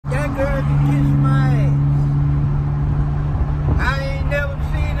girl can kiss my ass. I ain't never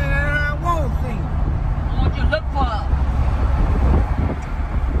seen it and I won't see it. I want you to look for her.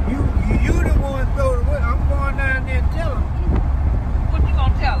 You the one throw the way. I'm going down there and tell them. What you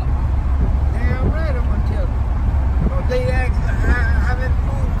gonna tell them? Damn right I'm gonna tell them. Cause they ask how many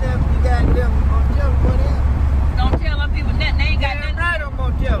food stamps you got left. I'm gonna tell them what else. Don't tell them people nothing. They ain't got Damn nothing. right I'm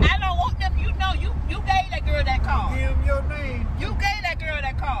gonna tell them. I don't want them. You know, you gave that girl that card. Give them your name. You gave that girl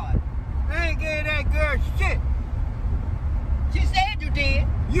that card. I ain't gave that girl shit. She said you did.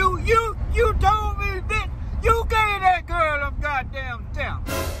 You told me, bitch. You gave that girl them goddamn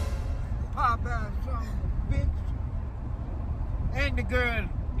stamps. Paw Paw, son of a bitch. And the girl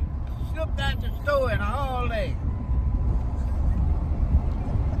slipped out the store in a hall day.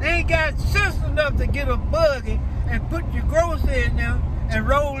 They ain't got sense enough to get a buggy and put your groceries in there and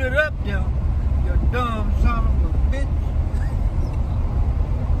roll it up there. You dumb son of a bitch.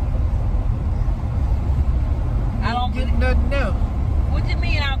 I don't get nothing else. What you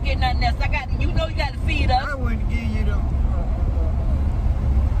mean I don't get nothing else? You know you got to feed us. I wouldn't give you the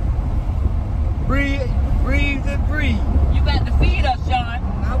breathe and breathe. You got to feed us, Sean.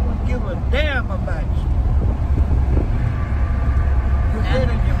 I wouldn't give a damn about you. Put that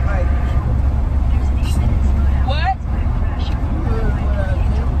in your pipe. What? You heard what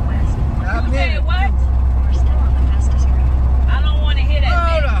I said. I You meant said it. what? I don't want to hear that.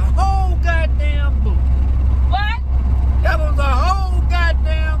 Oh, the whole goddamn book. What? That was the whole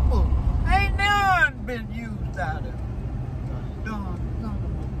goddamn book. Ain't none been used out of it. Dumb son of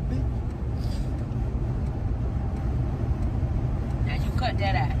a bitch. Now you cut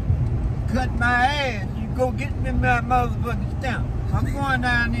that out. Cut my ass. You go get me my motherfucking stamp. I'm going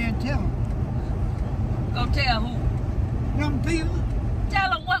down there and tell them. Go tell who? Them people. Tell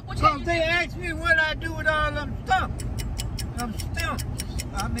them what you Because they asked me what I do with all them stamps. Them stamps.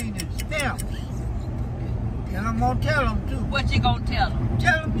 I mean the stamps. And I'm going to tell them too. What you gonna tell them?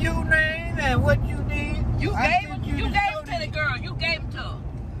 Tell them your name and what you did. You I gave sent them. You the gave them soda. to the girl. You gave them to her.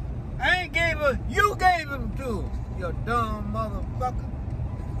 I ain't gave her. You gave them to her. You dumb motherfucker.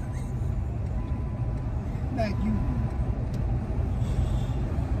 Like you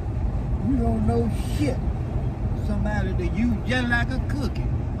don't know shit. Somebody to use just like a cookie.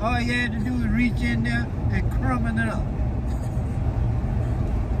 All you had to do is reach in there and crumble it up.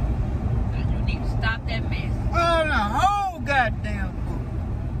 And you need to stop that mess. Oh, the whole goddamn book.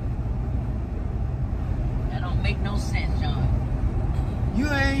 That don't make no sense, John. You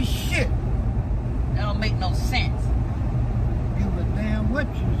ain't shit. That don't make no sense. Give a damn what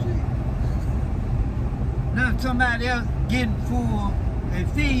you say. Now somebody else getting full and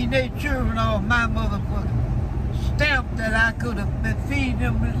feeding their children off my motherfucking stamp that I could have been feeding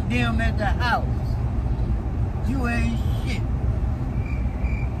them at the house. You ain't shit.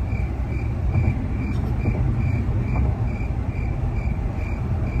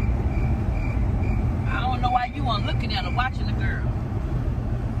 I don't know why you weren't looking at her, watching the girl.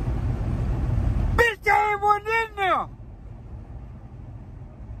 Bitch, I ain't one in there.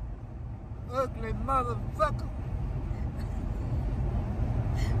 Ugly motherfucker.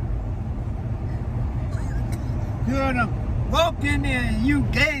 You done walked in there and you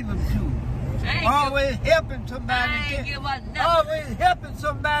gave them to her. Always helping somebody. I ain't give her nothing. Always helping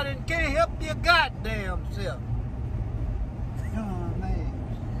somebody and can't help your goddamn self. Oh, man.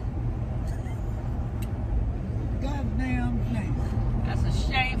 Goddamn shame. That's a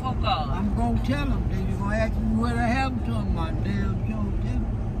shameful God. I'm going to tell them. Then you're going to ask me what happened to them. My damn show. Tell them.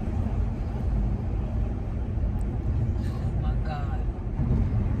 Oh my God.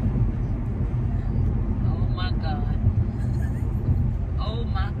 Oh my God. Oh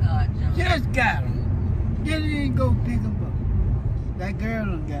my God, John. Just got them. Then you ain't go pick them up. That girl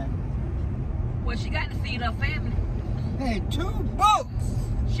done got them. Well, she got to feed her family. Hey, 2 books.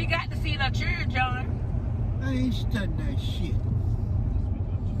 She got to feed her children, John. I ain't studying that shit.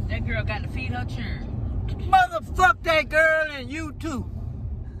 That girl got to feed her children. Motherfuck that girl and you too.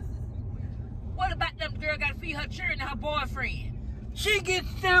 What about them girl got to feed her children and her boyfriend? She gets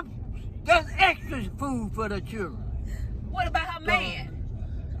stamps. That's extra food for the children. What about her man?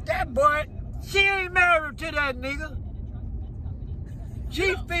 That boy, she ain't married to that nigga.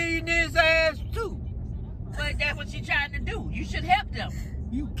 She feeding his ass too. But that's what she trying to do. You should help them.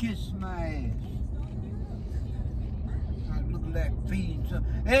 You kiss my ass. I look like feeding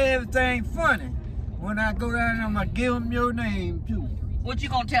something. Everything funny. When I go down there, I'm going to give them your name too. What you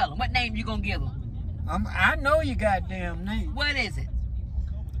gonna tell them? What name you gonna give them? I know your goddamn name. What is it?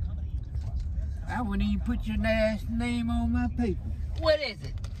 I wouldn't even put your nasty name on my paper. What is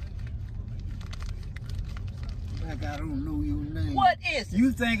it? Like I don't know your name. What is it?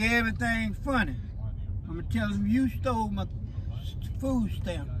 You think everything's funny. I'm gonna tell him you stole my food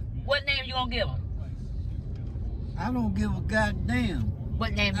stamp. What name you gonna give him? I don't give a goddamn.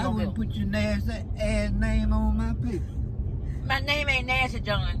 What name you I gonna give wouldn't him? put your nasty ass name on my paper. My name ain't Nancy,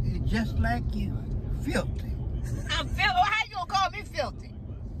 John. It's just like you. Filthy. I'm filthy. How you gonna call me filthy?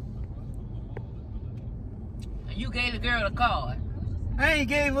 And you gave the girl a card. I ain't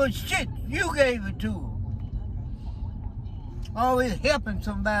gave her shit. You gave it to her. Always helping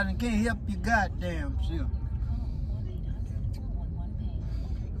somebody and can't help your goddamn self.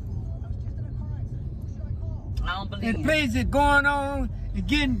 I don't believe And it. places going on and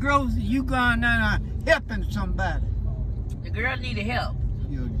getting groceries, you going down and helping somebody. The girl needed help.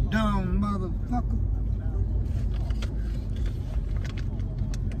 You dumb motherfucker.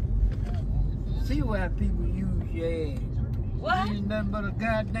 See why people use your ass. What? Ain't nothing but a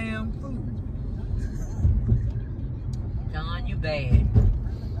goddamn fool. John, you bad.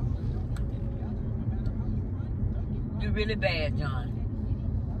 You really bad, John.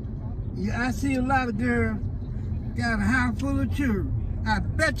 Yeah, I see a lot of girls got a house full of children. I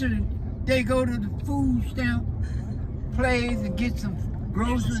bet you they go to the food stamp place and get some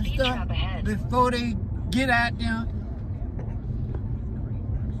groceries and stuff before they get out there.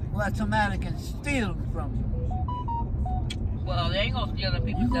 Well, somebody can steal them from them. Well, they ain't gonna steal the You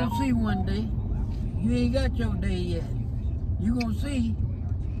people's gonna stuff. see one day. You ain't got your day yet. You gonna see.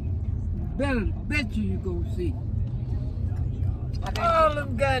 Better bet you gonna see. All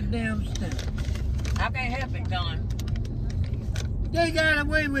them goddamn stamps. I can't help it, John. They got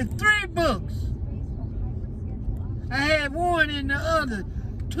away with 3 books. I had one in the other.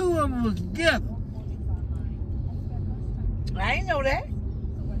 2 of them was together. I ain't know that.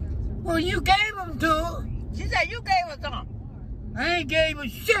 Well, you gave them to her. She said you gave her some. I ain't gave her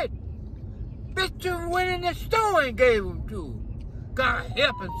shit. Bitch, you went in the store and gave them to her. God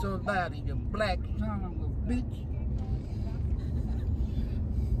helping somebody, you black son of a bitch.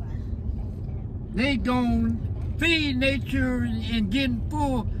 They gon' feed their children and getting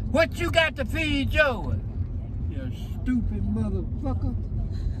full. What you got to feed yours? You stupid motherfucker.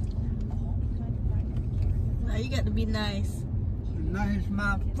 Now you got to be nice. Nice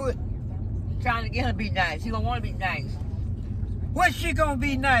my foot. Trying to get her to be nice. She don't want to be nice. What's she gonna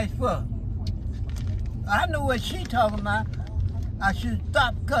be nice for? I know what she talking about. I should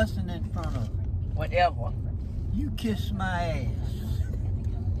stop cussing in front of her. Whatever. You kiss my ass.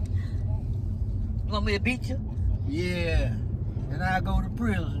 You want me to beat you? Yeah. And I go to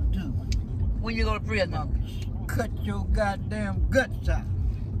prison too. When you go to prison? I'll cut your goddamn guts out.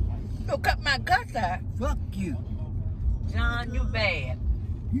 You'll cut my guts out. Fuck you. John, you bad.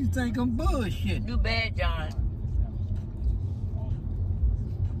 You think I'm bullshit. You bad, John.